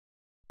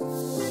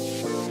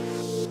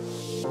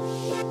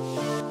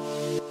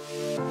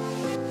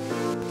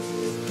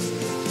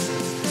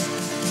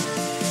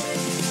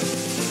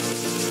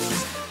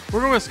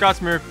Working with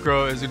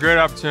ScottsMiracle-Gro is a great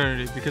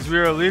opportunity because we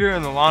are a leader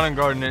in the lawn and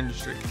garden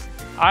industry.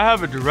 I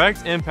have a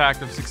direct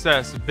impact of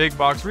success of big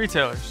box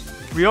retailers.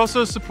 We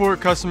also support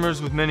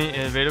customers with many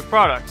innovative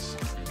products.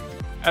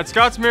 At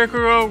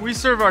ScottsMiracle-Gro, we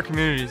serve our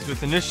communities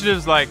with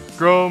initiatives like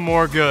Grow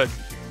More Good.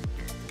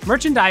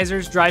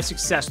 Merchandisers drive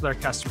success with our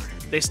customer.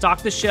 They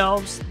stock the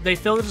shelves, they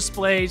fill the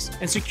displays,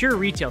 and secure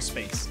retail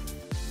space.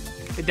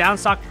 They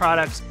downstock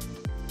products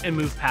and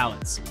move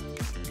pallets.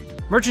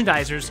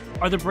 Merchandisers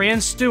are the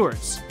brand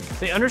stewards.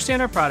 They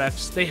understand our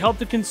products, they help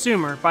the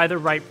consumer buy the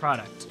right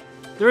product.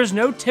 There is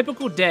no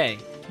typical day.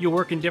 You'll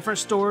work in different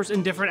stores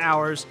and different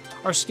hours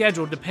are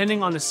scheduled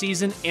depending on the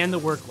season and the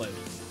workload.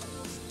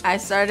 I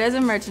started as a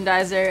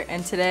merchandiser,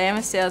 and today I'm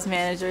a sales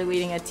manager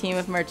leading a team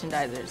of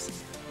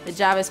merchandisers. The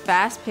job is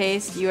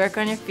fast-paced, you work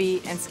on your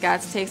feet, and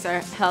Scotts takes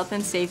our health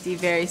and safety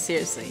very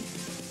seriously.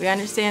 We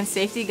understand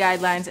safety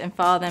guidelines and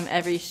follow them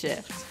every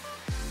shift.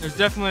 There's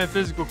definitely a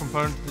physical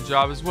component to the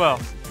job as well.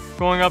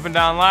 Going up and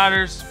down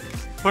ladders,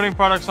 putting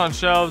products on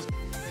shelves,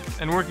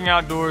 and working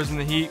outdoors in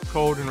the heat,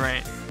 cold, and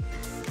rain.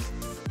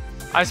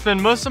 I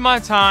spend most of my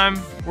time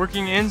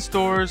working in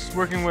stores,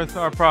 working with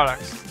our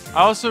products.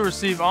 I also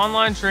receive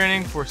online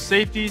training for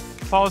safety,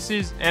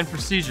 policies, and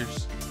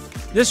procedures.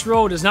 This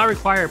role does not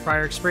require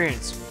prior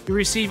experience. You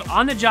receive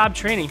on-the-job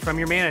training from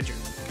your manager.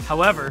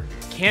 However,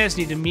 candidates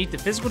need to meet the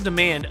physical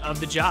demand of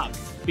the job,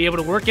 be able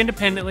to work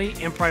independently,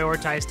 and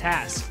prioritize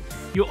tasks.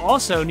 You'll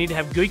also need to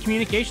have good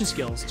communication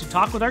skills to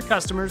talk with our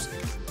customers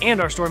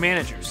and our store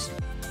managers.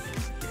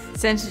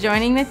 Since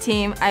joining the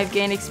team, I've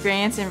gained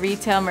experience in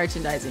retail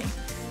merchandising.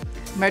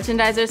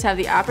 Merchandisers have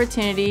the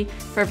opportunity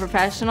for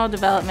professional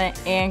development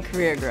and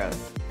career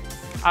growth.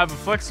 I have a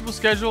flexible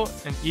schedule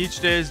and each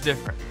day is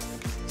different.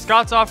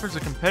 Scotts offers a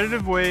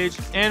competitive wage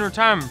and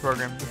retirement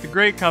program with a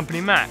great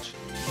company match.